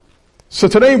So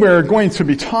today we're going to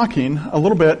be talking a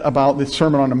little bit about the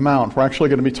Sermon on the Mount. We're actually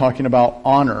going to be talking about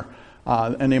honor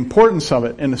and the importance of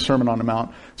it in the Sermon on the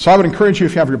Mount. So I would encourage you,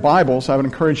 if you have your Bibles, I would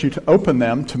encourage you to open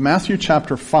them to Matthew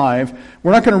chapter 5.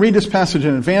 We're not going to read this passage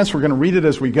in advance. We're going to read it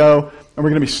as we go, and we're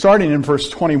going to be starting in verse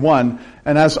 21.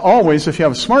 And as always, if you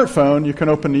have a smartphone, you can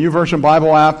open the YouVersion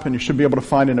Bible app, and you should be able to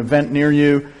find an event near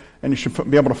you, and you should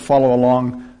be able to follow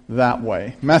along that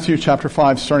way. Matthew chapter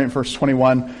 5, starting at verse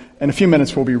 21. In a few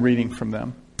minutes, we'll be reading from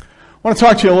them. I want to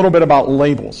talk to you a little bit about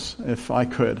labels, if I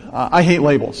could. I hate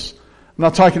labels. I'm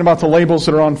not talking about the labels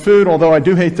that are on food, although I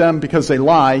do hate them because they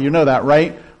lie. You know that,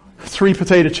 right? 3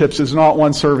 potato chips is not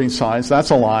 1 serving size.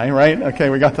 That's a lie, right? Okay,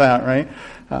 we got that, right?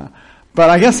 But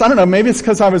I guess, I don't know, maybe it's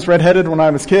because I was redheaded when I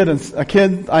was a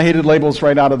kid. I hated labels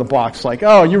right out of the box. Like,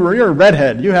 oh, you're a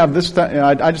redhead. You have this,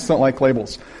 I just don't like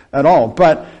labels at all.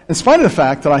 But in spite of the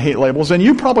fact that I hate labels, and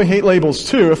you probably hate labels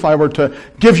too, if I were to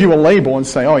give you a label and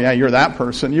say, oh yeah, you're that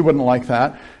person, you wouldn't like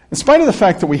that. In spite of the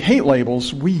fact that we hate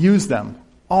labels, we use them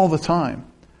all the time.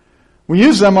 We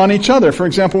use them on each other. For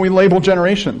example, we label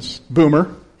generations.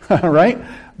 Boomer, right?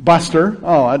 Buster,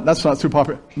 oh, that's not too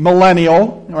popular.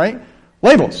 Millennial, right?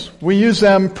 Labels. We use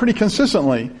them pretty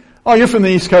consistently. Oh, you're from the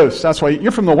East Coast. That's why.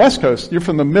 You're from the West Coast. You're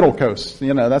from the Middle Coast.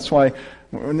 That's why.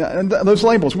 Those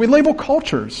labels. We label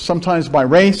cultures, sometimes by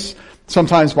race,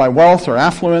 sometimes by wealth or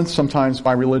affluence, sometimes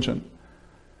by religion.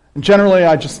 And generally,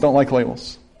 I just don't like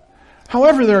labels.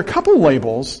 However, there are a couple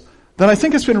labels that I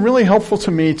think it's been really helpful to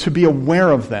me to be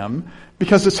aware of them,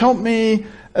 because it's helped me,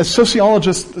 as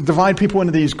sociologists divide people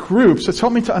into these groups, it's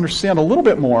helped me to understand a little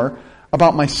bit more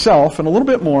about myself and a little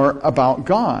bit more about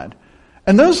God.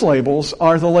 And those labels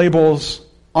are the labels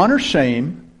honor,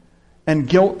 shame, and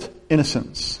guilt,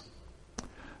 innocence.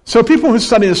 So people who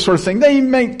study this sort of thing, they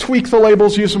may tweak the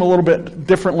labels, use them a little bit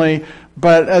differently,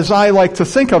 but as I like to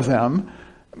think of them,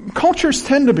 cultures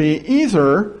tend to be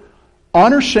either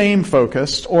honor, shame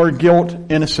focused or guilt,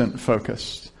 innocent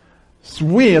focused.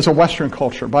 We as a Western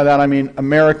culture, by that I mean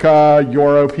America,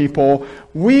 Euro people,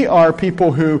 we are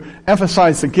people who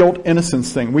emphasize the guilt,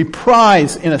 innocence thing. We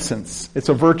prize innocence. It's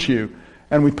a virtue.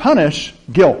 And we punish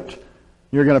guilt.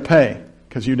 You're going to pay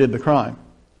because you did the crime.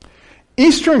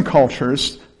 Eastern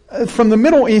cultures, from the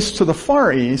Middle East to the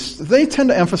Far East, they tend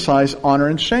to emphasize honor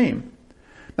and shame.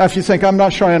 Now, if you think, I'm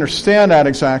not sure I understand that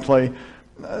exactly,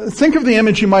 think of the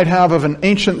image you might have of an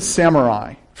ancient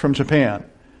samurai from Japan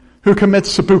who commits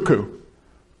seppuku.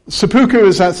 Seppuku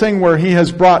is that thing where he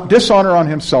has brought dishonor on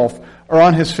himself or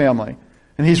on his family.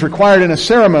 And he's required in a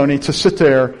ceremony to sit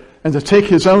there and to take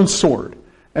his own sword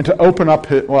and to open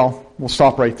up we'll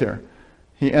stop right there.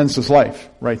 He ends his life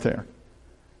right there.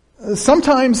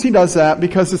 Sometimes he does that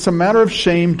because it's a matter of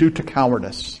shame due to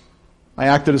cowardice. I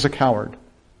acted as a coward,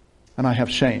 and I have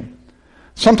shame.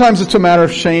 Sometimes it's a matter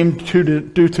of shame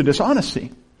due to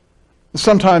dishonesty.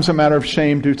 Sometimes a matter of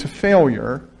shame due to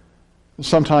failure.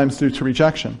 Sometimes due to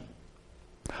rejection.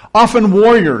 Often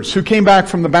warriors who came back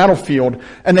from the battlefield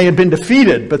and they had been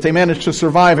defeated, but they managed to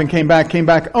survive and came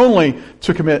back only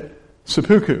to commit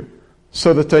seppuku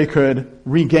so that they could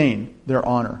regain their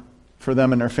honor for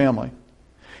them and their family.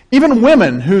 Even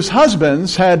women whose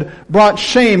husbands had brought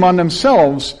shame on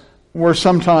themselves were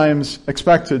sometimes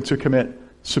expected to commit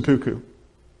seppuku.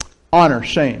 Honor,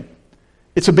 shame.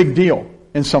 It's a big deal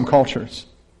in some cultures.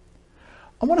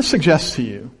 I want to suggest to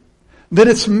you that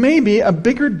it's maybe a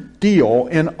bigger deal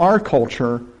in our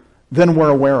culture than we're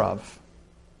aware of.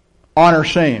 Honor,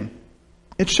 shame.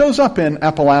 It shows up in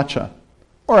Appalachia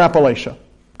or Appalachia.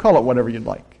 Call it whatever you'd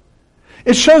like.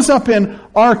 It shows up in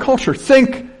our culture.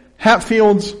 Think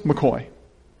Hatfields, McCoy.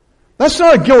 That's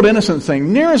not a guilt-innocent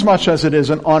thing near as much as it is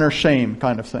an honor-shame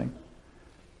kind of thing.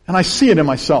 And I see it in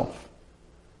myself.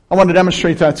 I want to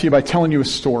demonstrate that to you by telling you a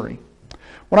story.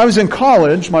 When I was in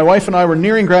college, my wife and I were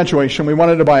nearing graduation. We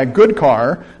wanted to buy a good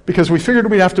car because we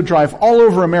figured we'd have to drive all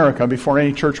over America before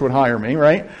any church would hire me,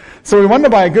 right? So we wanted to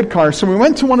buy a good car. So we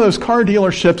went to one of those car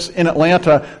dealerships in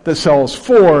Atlanta that sells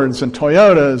Fords and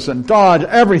Toyotas and Dodge,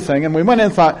 everything. And we went in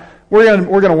and thought, we're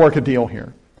going to work a deal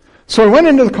here. So we went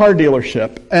into the car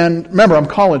dealership. And remember, I'm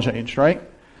college aged, right?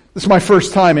 This is my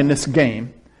first time in this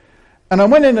game. And I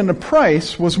went in and the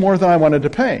price was more than I wanted to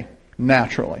pay,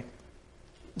 naturally.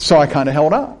 So I kind of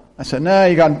held out. I said, no,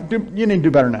 you need to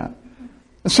do better than that.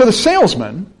 And so the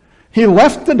salesman, he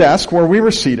left the desk where we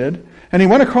were seated, and he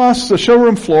went across the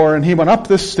showroom floor, and he went up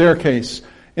this staircase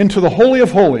into the Holy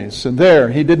of Holies, and there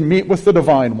he did meet with the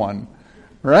Divine One.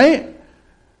 Right?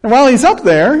 And while he's up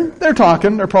there, they're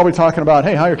probably talking about,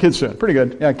 hey, how are your kids doing? Pretty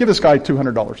good. Yeah, give this guy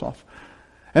 $200 off.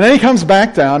 And then he comes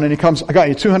back down, and I got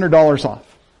you $200 off.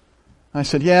 I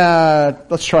said, yeah,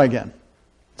 let's try again.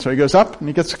 So he goes up and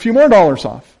he gets a few more dollars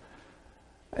off.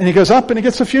 And he goes up and he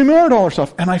gets a few more dollars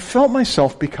off. And I felt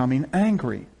myself becoming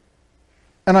angry.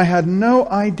 And I had no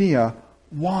idea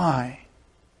why.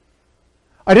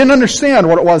 I didn't understand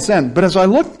what it was then. But as I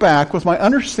look back with my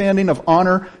understanding of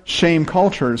honor-shame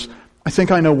cultures, I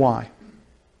think I know why.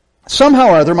 Somehow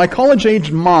or other, my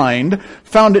college-age mind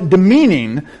found it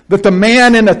demeaning that the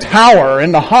man in the tower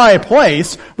in the high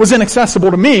place was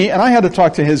inaccessible to me, and I had to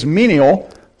talk to his menial,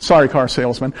 sorry car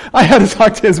salesman, I had to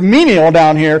talk to his menial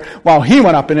down here while he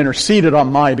went up and interceded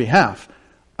on my behalf.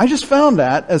 I just found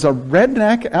that as a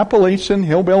redneck Appalachian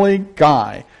hillbilly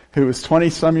guy who was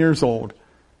 20-some years old.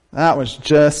 That was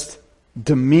just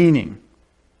demeaning.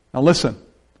 Now listen,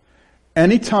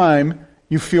 anytime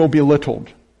you feel belittled,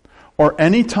 or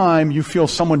any time you feel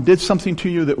someone did something to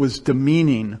you that was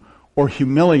demeaning or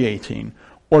humiliating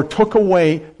or took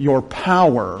away your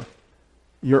power,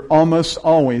 you're almost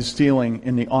always dealing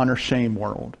in the honor-shame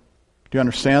world. Do you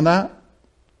understand that?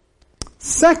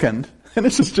 Second, and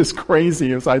this is just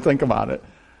crazy as I think about it,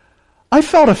 I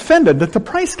felt offended that the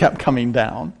price kept coming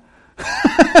down.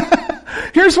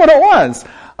 Here's what it was.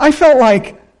 I felt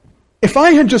like if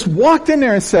I had just walked in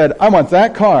there and said, I want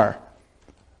that car,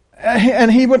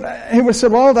 and he would have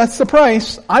said, well, that's the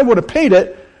price. I would have paid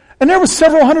it. And there was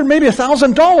several hundred, maybe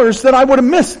 $1,000 that I would have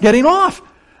missed getting off.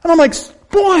 And I'm like,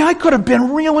 boy, I could have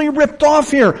been really ripped off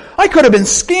here. I could have been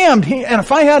scammed. And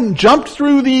if I hadn't jumped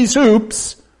through these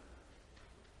hoops,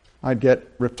 I'd get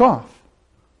ripped off.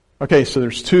 Okay, so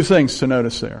there's two things to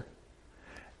notice there.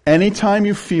 Anytime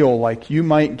you feel like you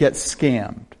might get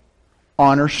scammed,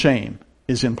 honor-shame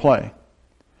is in play.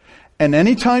 And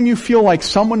anytime you feel like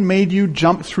someone made you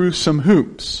jump through some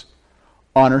hoops,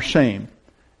 honor-shame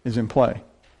is in play.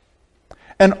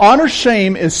 And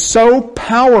honor-shame is so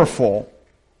powerful,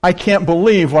 I can't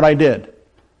believe what I did.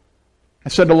 I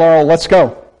said to Laurel, let's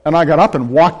go. And I got up and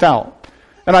walked out.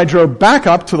 And I drove back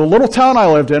up to the little town I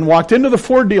lived in, walked into the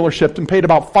Ford dealership and paid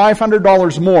about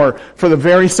 $500 more for the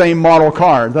very same model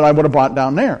car that I would have bought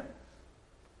down there.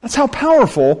 That's how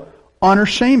powerful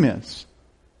honor-shame is.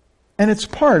 And it's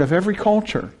part of every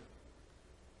culture.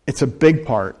 It's a big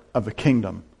part of the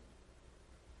kingdom.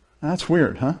 That's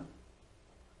weird, huh?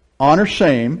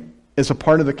 Honor-shame is a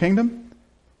part of the kingdom?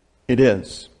 It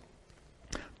is.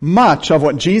 Much of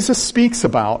what Jesus speaks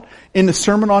about in the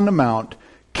Sermon on the Mount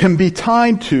can be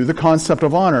tied to the concept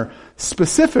of honor.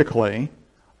 Specifically,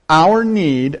 our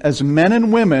need as men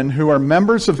and women who are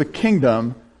members of the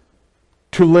kingdom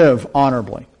to live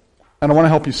honorably. And I want to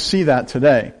help you see that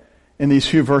today in these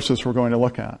few verses we're going to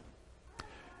look at.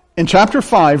 In chapter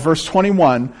 5, verse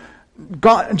 21,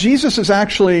 Jesus is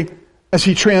actually, as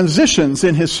he transitions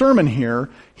in his sermon here,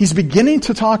 he's beginning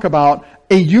to talk about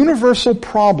a universal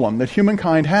problem that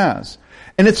humankind has.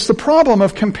 And it's the problem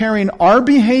of comparing our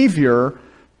behavior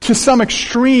to some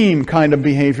extreme kind of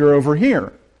behavior over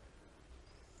here.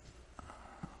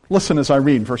 Listen as I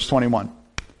read verse 21.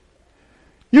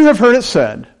 You have heard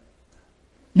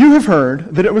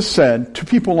that it was said to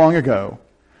people long ago,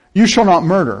 you shall not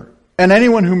murder, and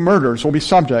anyone who murders will be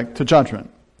subject to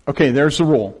judgment. Okay, there's the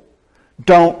rule.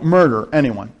 Don't murder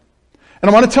anyone.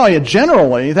 And I want to tell you,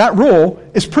 generally, that rule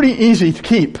is pretty easy to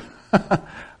keep.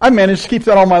 I've managed to keep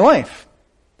that all my life.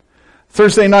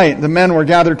 Thursday night, the men were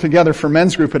gathered together for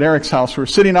men's group at Eric's house. We were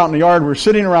sitting out in the yard. We were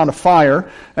sitting around a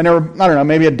fire, and there were, I don't know,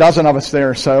 maybe a dozen of us there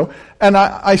or so. And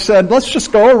I said, let's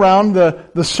just go around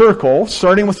the circle,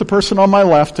 starting with the person on my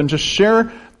left, and just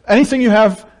share anything you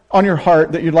have on your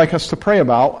heart that you'd like us to pray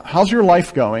about. How's your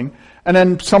life going? And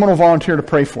then someone will volunteer to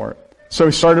pray for it. So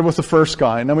we started with the first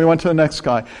guy, and then we went to the next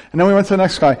guy, and then we went to the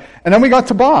next guy. And then we got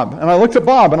to Bob, and I looked at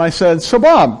Bob, and I said, so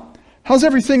Bob, how's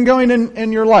everything going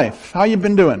in your life? How you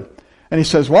been doing? And he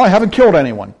says, well, I haven't killed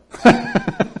anyone.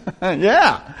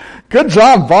 Yeah, good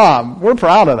job, Bob. We're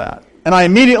proud of that. And I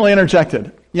immediately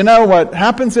interjected, you know what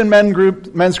happens in men's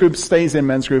group stays in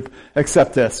men's group,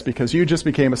 except this, because you just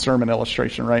became a sermon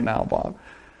illustration right now, Bob.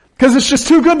 Because it's just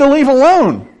too good to leave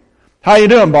alone. How you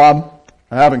doing, Bob?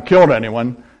 I haven't killed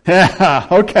anyone. Yeah,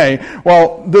 okay.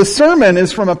 Well, the sermon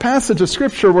is from a passage of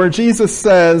Scripture where Jesus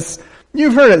says,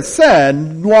 you've heard it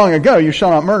said long ago, you shall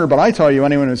not murder, but I tell you,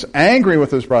 anyone who's angry with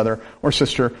his brother or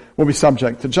sister will be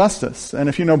subject to justice. And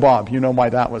if you know Bob, you know why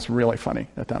that was really funny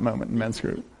at that moment in men's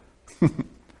group.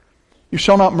 You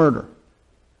shall not murder.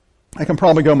 I can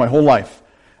probably go my whole life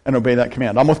and obey that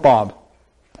command. I'm with Bob.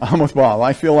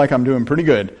 I feel like I'm doing pretty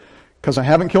good because I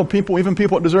haven't killed people, even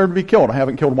people that deserve to be killed. I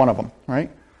haven't killed one of them,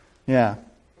 right? Yeah.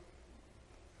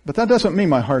 But that doesn't mean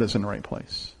my heart is in the right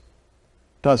place,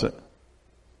 does it?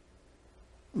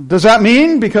 Does that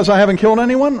mean, because I haven't killed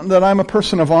anyone, that I'm a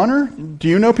person of honor? Do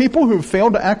you know people who've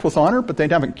failed to act with honor, but they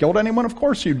haven't killed anyone? Of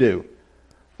course you do.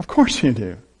 Of course you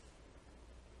do.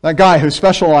 That guy who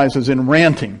specializes in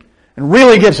ranting and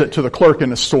really gives it to the clerk in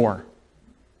the store.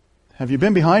 Have you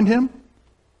been behind him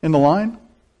in the line?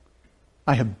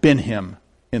 I have been him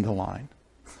in the line.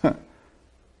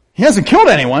 He hasn't killed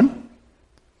anyone,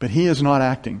 but he is not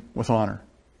acting with honor.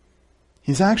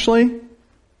 He's actually,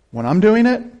 when I'm doing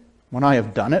it, when I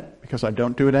have done it, because I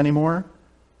don't do it anymore,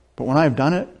 but when I have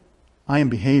done it, I am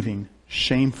behaving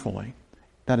shamefully.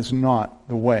 That is not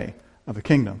the way of the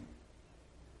kingdom.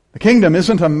 The kingdom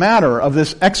isn't a matter of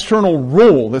this external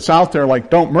rule that's out there like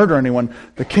don't murder anyone.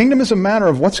 The kingdom is a matter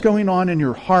of what's going on in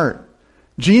your heart.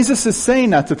 Jesus is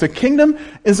saying that the kingdom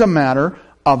is a matter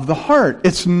of the heart.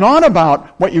 It's not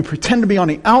about what you pretend to be on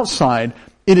the outside.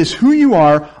 It is who you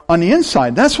are on the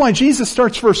inside. That's why Jesus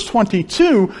starts verse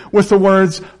 22 with the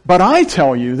words, "But I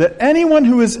tell you that anyone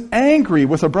who is angry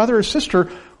with a brother or sister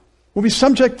will be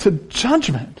subject to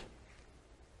judgment."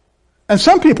 And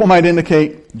some people might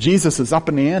indicate Jesus is up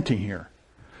in the ante here.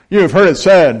 You have heard it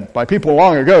said by people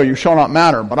long ago, "You shall not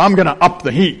matter," but I'm going to up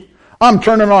the heat. I'm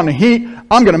turning on the heat.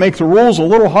 I'm going to make the rules a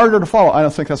little harder to follow. I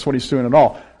don't think that's what he's doing at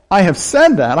all. I have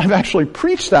said that. I've actually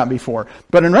preached that before.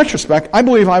 But in retrospect, I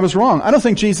believe I was wrong. I don't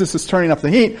think Jesus is turning up the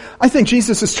heat. I think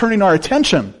Jesus is turning our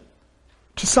attention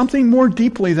to something more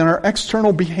deeply than our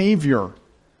external behavior.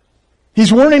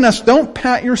 He's warning us, don't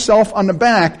pat yourself on the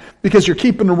back because you're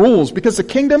keeping the rules, because the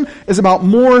kingdom is about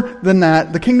more than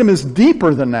that. The kingdom is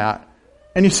deeper than that.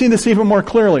 And you see this even more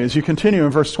clearly as you continue in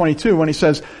verse 22 when he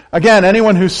says, "Again,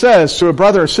 anyone who says to a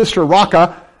brother or sister,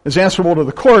 'Raka,' is answerable to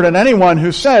the court, and anyone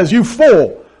who says, 'You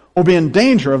fool,' will be in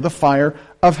danger of the fire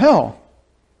of hell."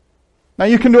 Now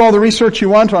you can do all the research you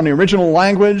want on the original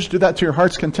language, do that to your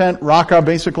heart's content. Raka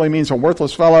basically means a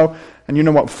worthless fellow, and you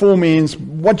know what fool means.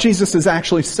 What Jesus is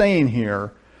actually saying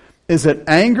here is that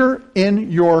anger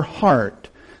in your heart,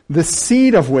 the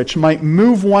seed of which might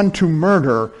move one to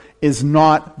murder, is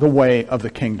not the way of the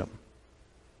kingdom.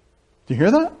 Do you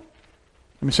hear that?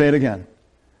 Let me say it again.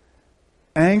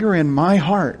 Anger in my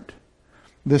heart,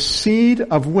 the seed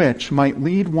of which might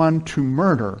lead one to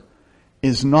murder,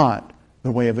 is not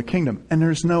the way of the kingdom. And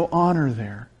there's no honor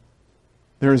there.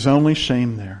 There is only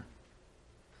shame there.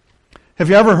 Have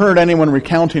you ever heard anyone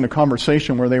recounting a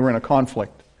conversation where they were in a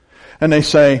conflict? And they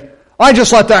say, "I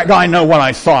just let that guy know what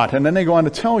I thought." And then they go on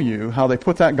to tell you how they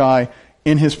put that guy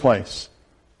in his place.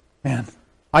 Man,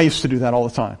 I used to do that all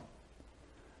the time.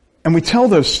 And we tell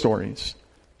those stories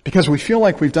because we feel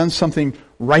like we've done something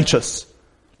righteous,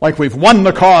 like we've won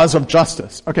the cause of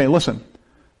justice. Okay, listen.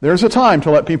 There's a time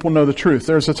to let people know the truth.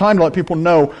 There's a time to let people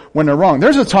know when they're wrong.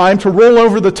 There's a time to roll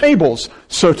over the tables,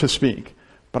 so to speak.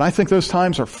 But I think those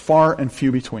times are far and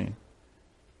few between.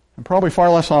 And probably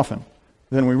far less often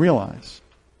than we realize.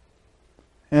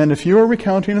 And if you are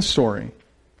recounting a story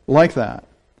like that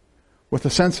with a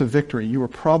sense of victory, you are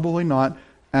probably not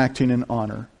acting in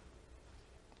honor.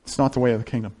 It's not the way of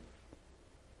the kingdom.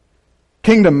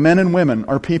 Kingdom men and women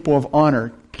are people of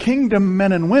honor. Kingdom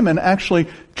men and women actually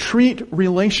treat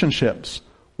relationships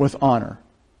with honor.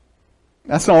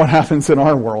 That's not what happens in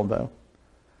our world, though.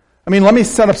 I mean, let me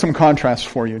set up some contrasts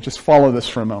for you. Just follow this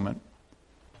for a moment.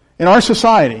 In our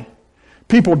society,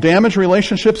 people damage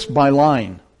relationships by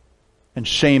lying, and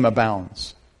shame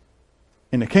abounds.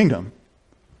 In the kingdom,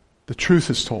 the truth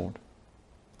is told,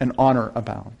 and honor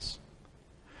abounds.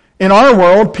 In our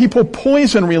world, people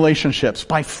poison relationships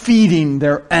by feeding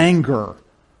their anger,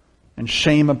 and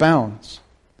shame abounds.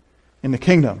 In the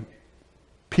kingdom,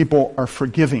 people are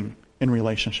forgiving in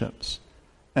relationships,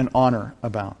 and honor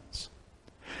abounds.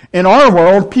 In our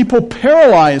world, people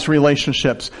paralyze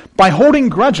relationships by holding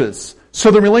grudges so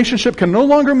the relationship can no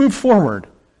longer move forward,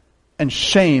 and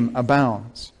shame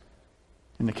abounds.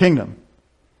 In the kingdom,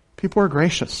 people are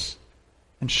gracious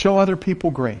and show other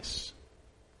people grace,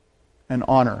 and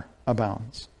honor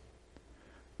abounds.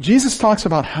 Jesus talks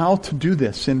about how to do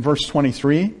this in verse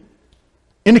 23,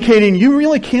 indicating you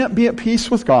really can't be at peace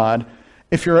with God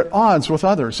if you're at odds with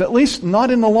others, at least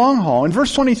not in the long haul. In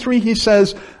verse 23 he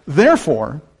says,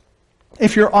 "Therefore,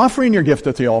 if you're offering your gift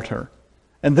at the altar,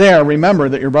 and there remember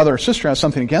that your brother or sister has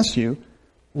something against you,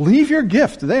 leave your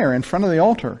gift there in front of the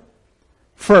altar.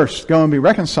 First, go and be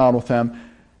reconciled with them,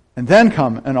 and then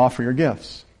come and offer your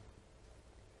gifts."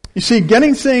 You see,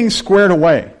 getting things squared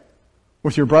away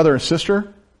with your brother or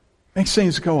sister makes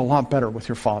things go a lot better with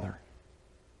your Father.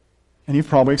 And you've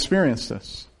probably experienced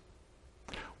this.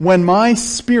 When my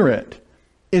spirit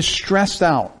is stressed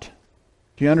out,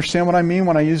 do you understand what I mean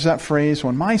when I use that phrase?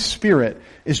 When my spirit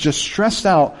is just stressed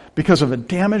out because of a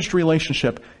damaged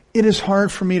relationship, it is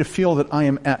hard for me to feel that I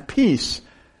am at peace.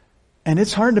 And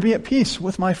it's hard to be at peace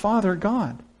with my Father,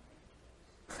 God.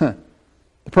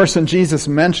 The person Jesus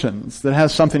mentions that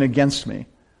has something against me,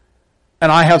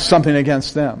 and I have something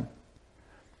against them.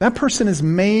 That person is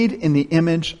made in the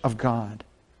image of God.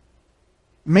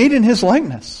 Made in His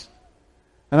likeness.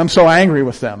 And I'm so angry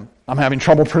with them. I'm having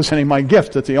trouble presenting my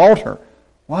gift at the altar.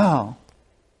 Wow.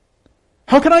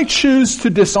 How can I choose to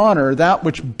dishonor that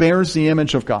which bears the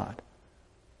image of God?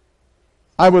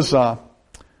 I was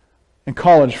in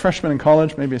college, freshman in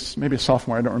college, maybe a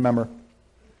sophomore, I don't remember.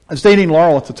 I was dating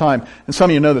Laurel at the time, and some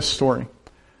of you know this story.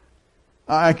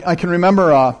 I can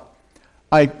remember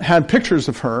I had pictures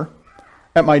of her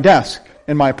at my desk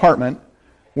in my apartment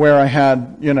where I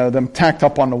had, them tacked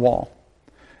up on the wall.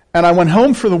 And I went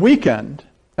home for the weekend,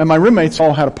 and my roommates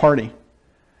all had a party.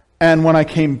 And when I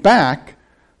came back,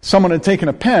 someone had taken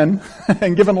a pen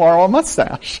and given Laurel a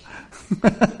mustache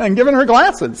and given her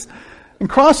glasses and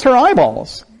crossed her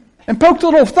eyeballs and poked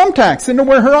little thumbtacks into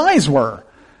where her eyes were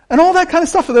and all that kind of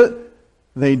stuff.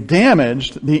 They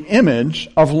damaged the image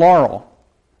of Laurel.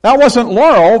 That wasn't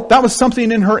Laurel. That was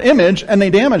something in her image, and they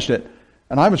damaged it.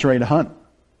 And I was ready to hunt.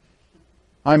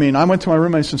 I went to my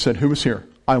roommates and said, "Who was here?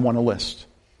 I want a list."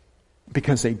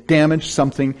 Because they damaged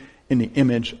something in the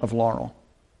image of Laurel.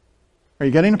 Are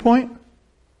you getting the point?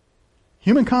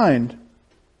 Humankind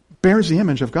bears the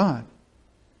image of God.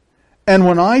 And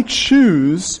when I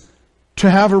choose to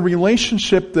have a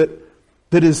relationship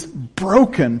that is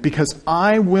broken because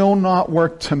I will not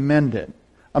work to mend it.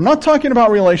 I'm not talking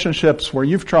about relationships where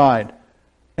you've tried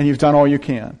and you've done all you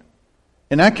can.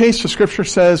 In that case, the Scripture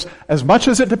says, as much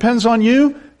as it depends on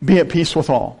you, be at peace with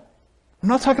all. I'm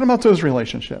not talking about those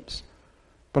relationships.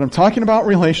 But I'm talking about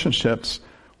relationships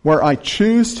where I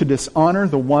choose to dishonor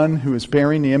the one who is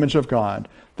bearing the image of God.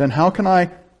 Then how can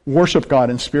I worship God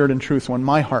in spirit and truth when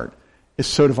my heart is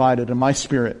so divided and my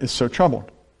spirit is so troubled?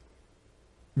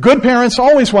 Good parents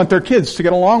always want their kids to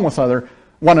get along with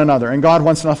one another, and God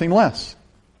wants nothing less.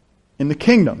 In the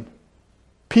kingdom,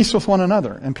 peace with one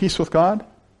another and peace with God,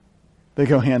 they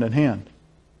go hand in hand.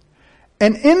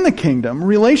 And in the kingdom,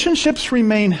 relationships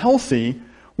remain healthy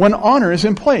when honor is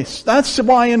in place. That's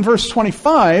why in verse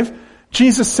 25,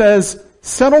 Jesus says,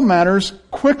 settle matters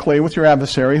quickly with your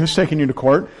adversary who's taking you to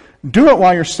court. Do it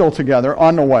while you're still together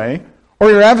on the way, or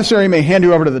your adversary may hand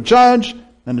you over to the judge,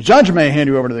 and the judge may hand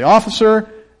you over to the officer,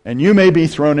 and you may be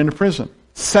thrown into prison.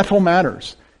 Settle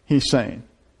matters, he's saying.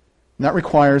 And that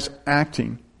requires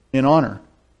acting in honor.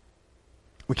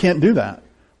 We can't do that.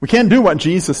 We can't do what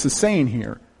Jesus is saying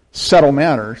here. Settle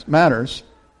matters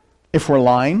if we're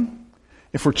lying,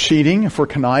 if we're cheating, if we're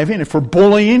conniving, if we're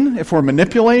bullying, if we're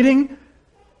manipulating,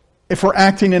 if we're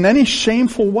acting in any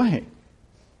shameful way.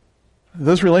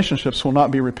 Those relationships will not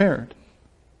be repaired.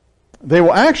 They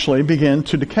will actually begin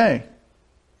to decay.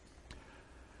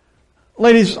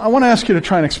 Ladies, I want to ask you to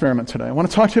try an experiment today. I want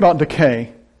to talk to you about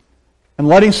decay and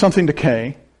letting something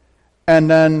decay and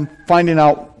then finding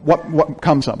out what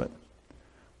comes of it.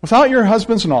 Without your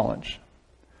husband's knowledge,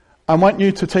 I want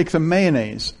you to take the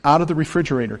mayonnaise out of the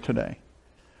refrigerator today.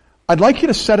 I'd like you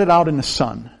to set it out in the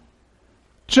sun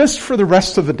just for the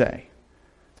rest of the day.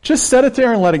 Just set it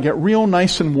there and let it get real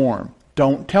nice and warm.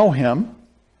 Don't tell him.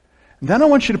 Then I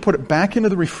want you to put it back into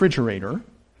the refrigerator,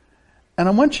 and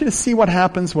I want you to see what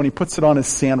happens when he puts it on his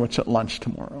sandwich at lunch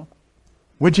tomorrow.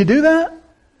 Would you do that?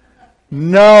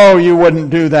 No, you wouldn't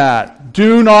do that.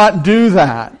 Do not do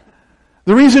that.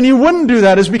 The reason you wouldn't do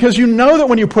that is because you know that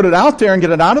when you put it out there and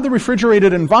get it out of the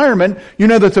refrigerated environment, you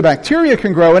know that the bacteria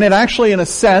can grow, and it actually, in a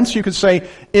sense, you could say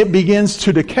it begins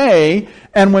to decay.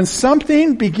 And when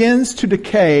something begins to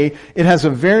decay, it has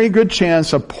a very good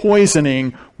chance of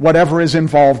poisoning whatever is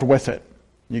involved with it.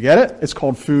 You get it? It's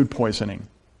called food poisoning.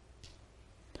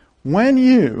 When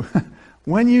you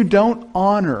don't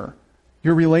honor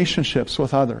your relationships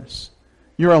with others,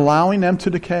 you're allowing them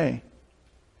to decay.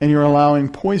 And you're allowing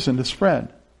poison to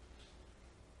spread.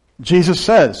 Jesus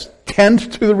says,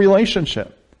 tend to the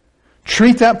relationship.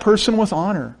 Treat that person with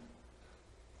honor.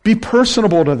 Be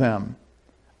personable to them.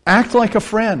 Act like a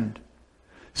friend.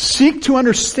 Seek to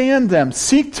understand them.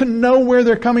 Seek to know where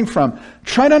they're coming from.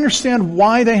 Try to understand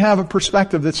why they have a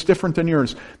perspective that's different than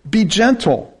yours. Be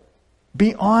gentle.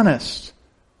 Be honest.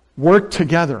 Work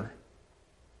together.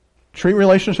 Treat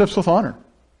relationships with honor,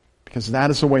 because that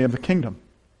is the way of the kingdom.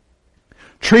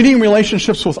 Treating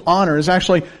relationships with honor is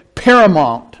actually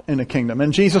paramount in the kingdom.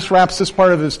 And Jesus wraps this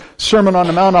part of his Sermon on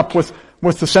the Mount up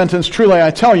with the sentence, truly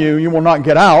I tell you, you will not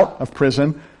get out of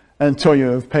prison until you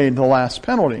have paid the last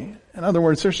penalty. In other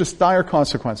words, there's just dire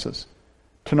consequences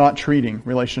to not treating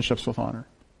relationships with honor.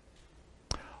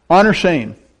 Honor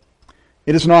shame.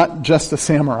 It is not just a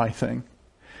samurai thing.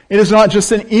 It is not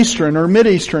just an Eastern or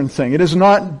Mid-Eastern thing. It is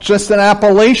not just an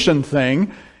Appalachian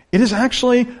thing. It is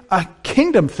actually a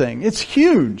kingdom thing. It's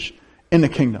huge in the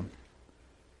kingdom.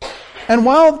 And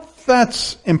while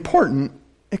that's important,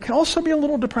 it can also be a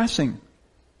little depressing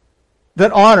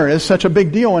that honor is such a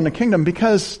big deal in the kingdom,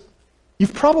 because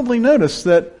you've probably noticed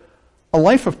that a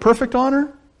life of perfect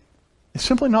honor is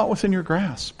simply not within your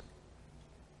grasp.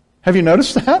 Have you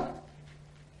noticed that?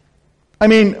 I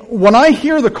mean, when I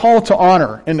hear the call to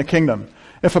honor in the kingdom,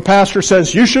 if a pastor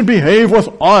says, you should behave with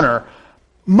honor,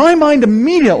 my mind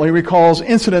immediately recalls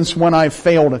incidents when I've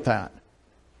failed at that.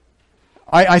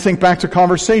 I think back to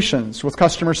conversations with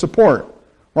customer support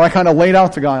where I kind of laid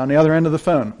out the guy on the other end of the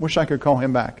phone. Wish I could call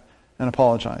him back and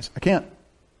apologize. I can't.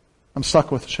 I'm stuck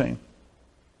with shame.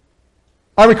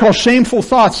 I recall shameful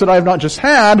thoughts that I have not just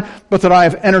had, but that I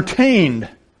have entertained.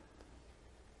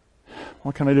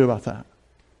 What can I do about that?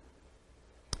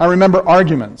 I remember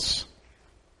arguments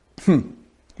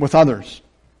with others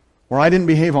where I didn't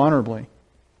behave honorably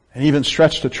and even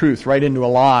stretched the truth right into a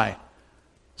lie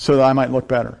so that I might look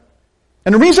better.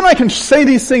 And the reason I can say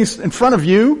these things in front of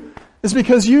you is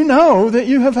because you know that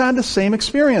you have had the same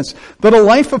experience, that a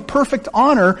life of perfect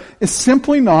honor is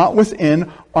simply not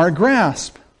within our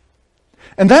grasp.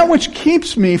 And that which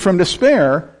keeps me from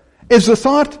despair is the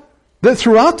thought that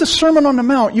throughout the Sermon on the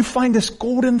Mount you find this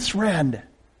golden thread.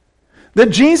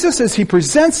 That Jesus, as he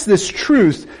presents this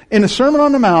truth in the Sermon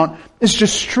on the Mount, is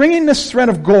just stringing this thread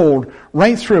of gold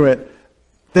right through it,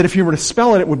 that if you were to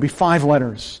spell it, it would be 5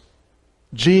 letters.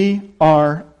 Grace.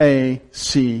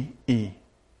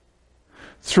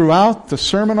 Throughout the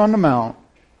Sermon on the Mount,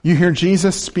 you hear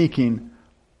Jesus speaking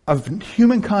of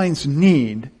humankind's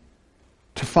need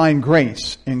to find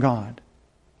grace in God.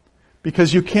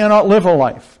 Because you cannot live a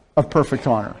life of perfect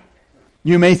honor.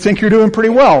 You may think you're doing pretty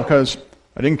well because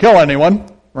I didn't kill anyone,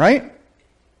 right?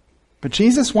 But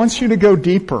Jesus wants you to go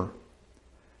deeper.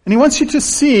 And he wants you to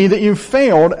see that you've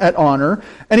failed at honor,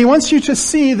 and he wants you to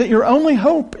see that your only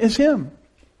hope is him.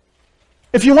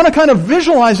 If you want to kind of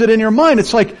visualize it in your mind,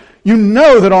 it's like you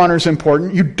know that honor is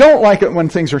important. You don't like it when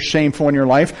things are shameful in your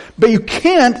life, but you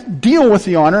can't deal with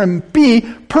the honor and be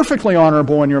perfectly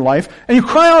honorable in your life. And you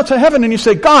cry out to heaven and you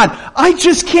say, God, I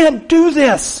just can't do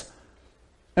this.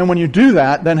 And when you do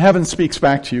that, then heaven speaks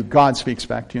back to you. God speaks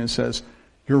back to you and says,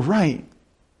 you're right.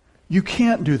 You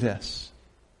can't do this.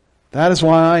 That is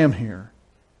why I am here.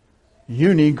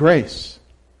 You need grace.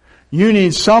 You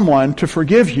need someone to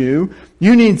forgive you.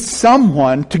 You need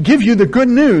someone to give you the good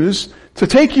news, to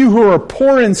take you who are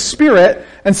poor in spirit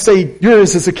and say,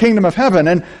 yours is the kingdom of heaven,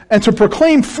 and to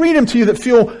proclaim freedom to you that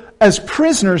feel as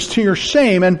prisoners to your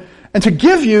shame, and to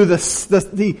give you the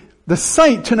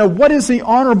sight to know what is the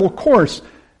honorable course,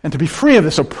 and to be free of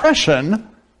this oppression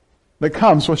that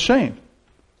comes with shame.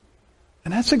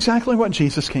 And that's exactly what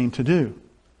Jesus came to do.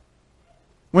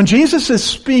 When Jesus is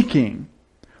speaking,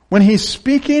 when he's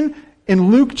speaking in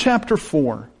Luke chapter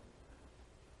 4,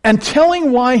 and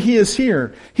telling why he is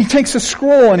here, he takes a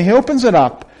scroll and he opens it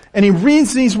up, and he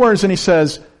reads these words and he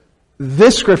says,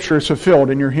 this scripture is fulfilled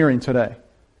in your hearing today.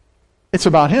 It's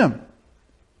about him.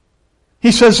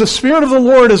 He says, the Spirit of the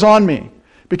Lord is on me,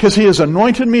 because he has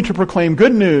anointed me to proclaim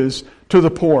good news to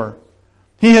the poor.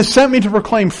 He has sent me to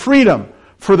proclaim freedom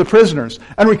for the prisoners,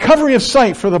 and recovery of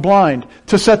sight for the blind,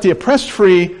 to set the oppressed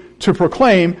free, to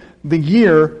proclaim the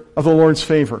year of the Lord's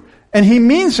favor. And he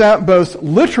means that both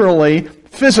literally,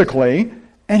 physically,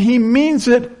 and he means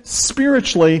it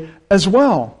spiritually as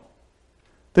well.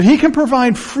 That he can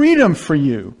provide freedom for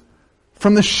you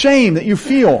from the shame that you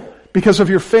feel because of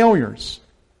your failures.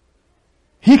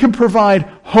 He can provide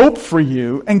hope for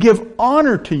you and give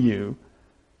honor to you.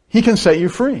 He can set you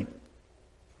free.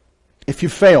 If you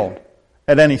failed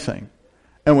at anything,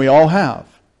 and we all have,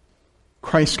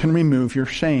 Christ can remove your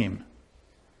shame.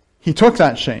 He took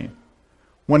that shame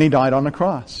when he died on the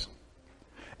cross.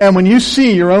 And when you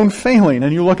see your own failing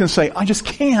and you look and say, I just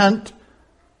can't,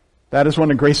 that is when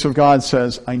the grace of God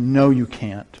says, I know you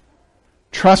can't.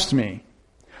 Trust me.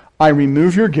 I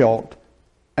remove your guilt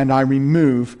and I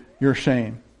remove your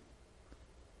shame.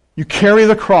 You carry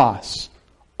the cross.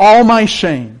 All my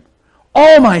shame,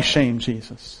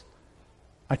 Jesus.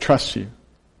 I trust you.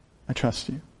 I trust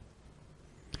you.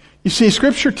 You see,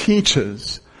 Scripture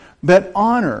teaches that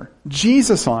honor,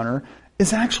 Jesus' honor,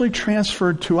 is actually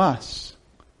transferred to us.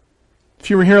 If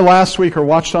you were here last week or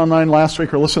watched online last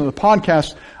week or listened to the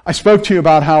podcast, I spoke to you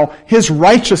about how his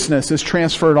righteousness is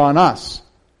transferred on us.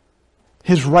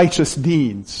 His righteous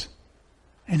deeds.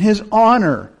 And his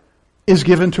honor is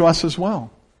given to us as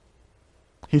well.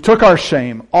 He took our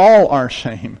shame, all our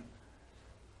shame.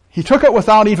 He took it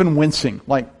without even wincing.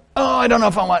 Like, oh, I don't know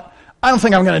if I don't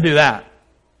think I'm going to do that.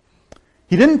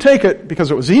 He didn't take it because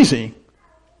it was easy.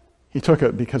 He took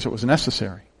it because it was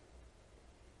necessary.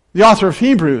 The author of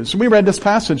Hebrews, we read this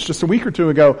passage just a week or two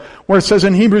ago, where it says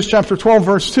in Hebrews chapter 12,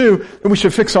 verse 2, that we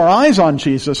should fix our eyes on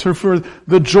Jesus, who for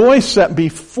the joy set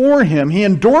before him, he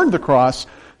endured the cross,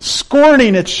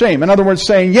 scorning its shame. In other words,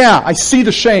 saying, yeah, I see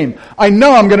the shame. I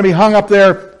know I'm going to be hung up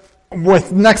there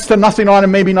with next to nothing on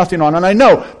and maybe nothing on. And I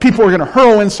know people are going to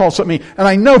hurl insults at me. And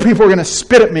I know people are going to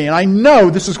spit at me. And I know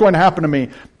this is going to happen to me.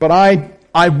 But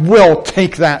I will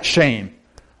take that shame.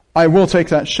 I will take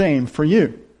that shame for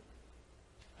you.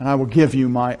 And I will give you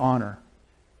my honor.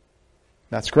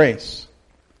 That's grace.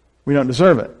 We don't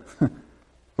deserve it.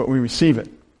 But we receive it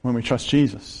when we trust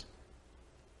Jesus.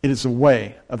 It is the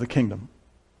way of the kingdom.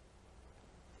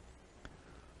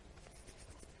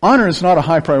 Honor is not a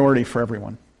high priority for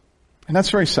everyone. And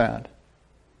that's very sad.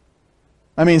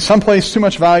 I mean, some place too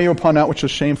much value upon that which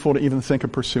is shameful to even think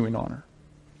of pursuing honor.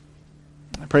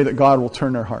 I pray that God will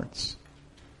turn their hearts.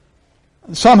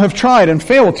 Some have tried and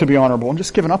failed to be honorable and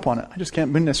just given up on it. I just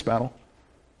can't win this battle.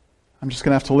 I'm just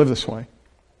going to have to live this way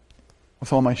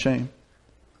with all my shame.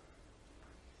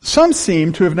 Some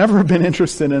seem to have never been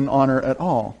interested in honor at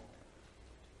all.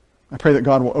 I pray that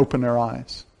God will open their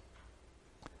eyes.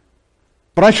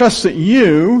 But I trust that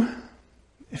you,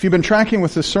 if you've been tracking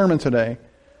with this sermon today,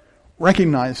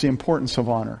 recognize the importance of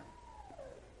honor.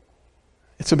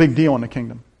 It's a big deal in the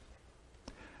kingdom.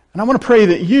 And I want to pray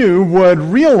that you would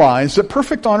realize that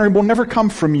perfect honor will never come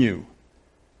from you.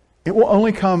 It will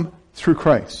only come through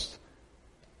Christ.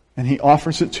 And he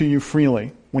offers it to you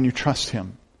freely when you trust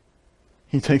him.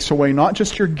 He takes away not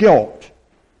just your guilt,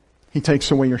 he takes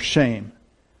away your shame,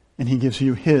 and he gives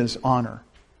you his honor.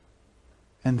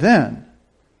 And then,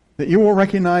 that you will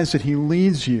recognize that he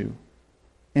leads you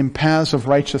in paths of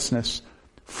righteousness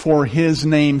for his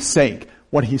name's sake.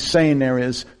 What he's saying there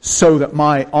is, so that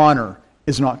my honor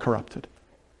is not corrupted.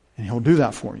 And he'll do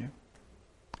that for you.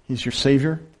 He's your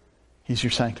Savior. He's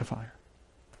your sanctifier.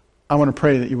 I want to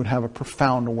pray that you would have a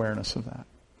profound awareness of that.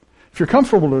 If you're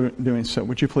comfortable doing so,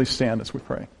 would you please stand as we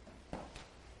pray?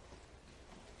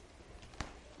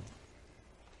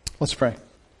 Let's pray.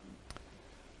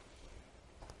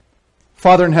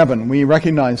 Father in heaven, we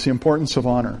recognize the importance of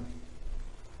honor.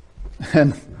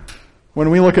 And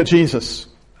when we look at Jesus,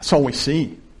 that's all we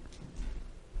see.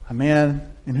 A man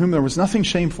in whom there was nothing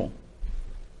shameful.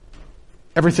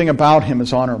 Everything about him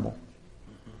is honorable.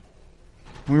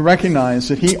 We recognize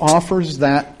that he offers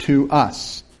that to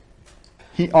us.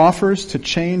 He offers to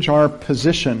change our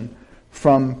position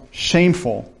from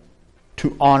shameful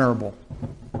to honorable.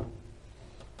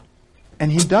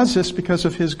 And he does this because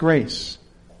of his grace.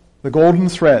 The golden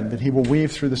thread that he will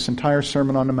weave through this entire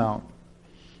Sermon on the Mount.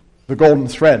 The golden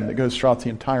thread that goes throughout the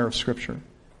entirety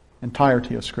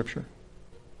of Scripture.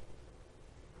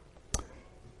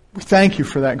 We thank you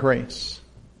for that grace.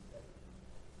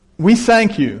 We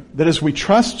thank you that as we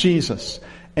trust Jesus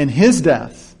and his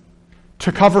death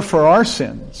to cover for our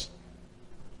sins,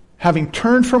 having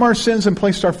turned from our sins and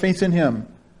placed our faith in him,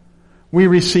 we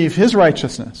receive his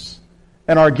righteousness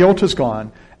and our guilt is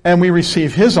gone, and we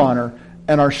receive his honor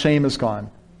and our shame is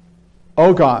gone.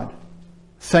 Oh God,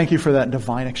 thank you for that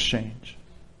divine exchange.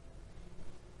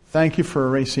 Thank you for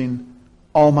erasing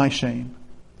all my shame.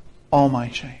 All my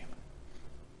shame.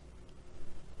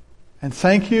 And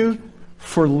thank you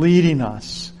for leading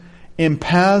us in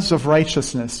paths of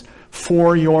righteousness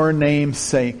for your name's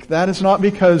sake. That is not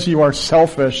because you are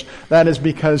selfish. That is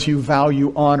because you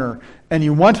value honor. And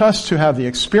you want us to have the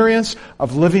experience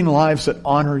of living lives that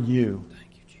honor you.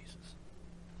 Thank you, Jesus.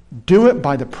 Do it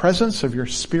by the presence of your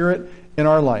Spirit in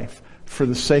our life for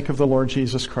the sake of the Lord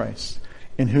Jesus Christ,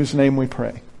 in whose name we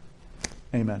pray.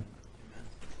 Amen.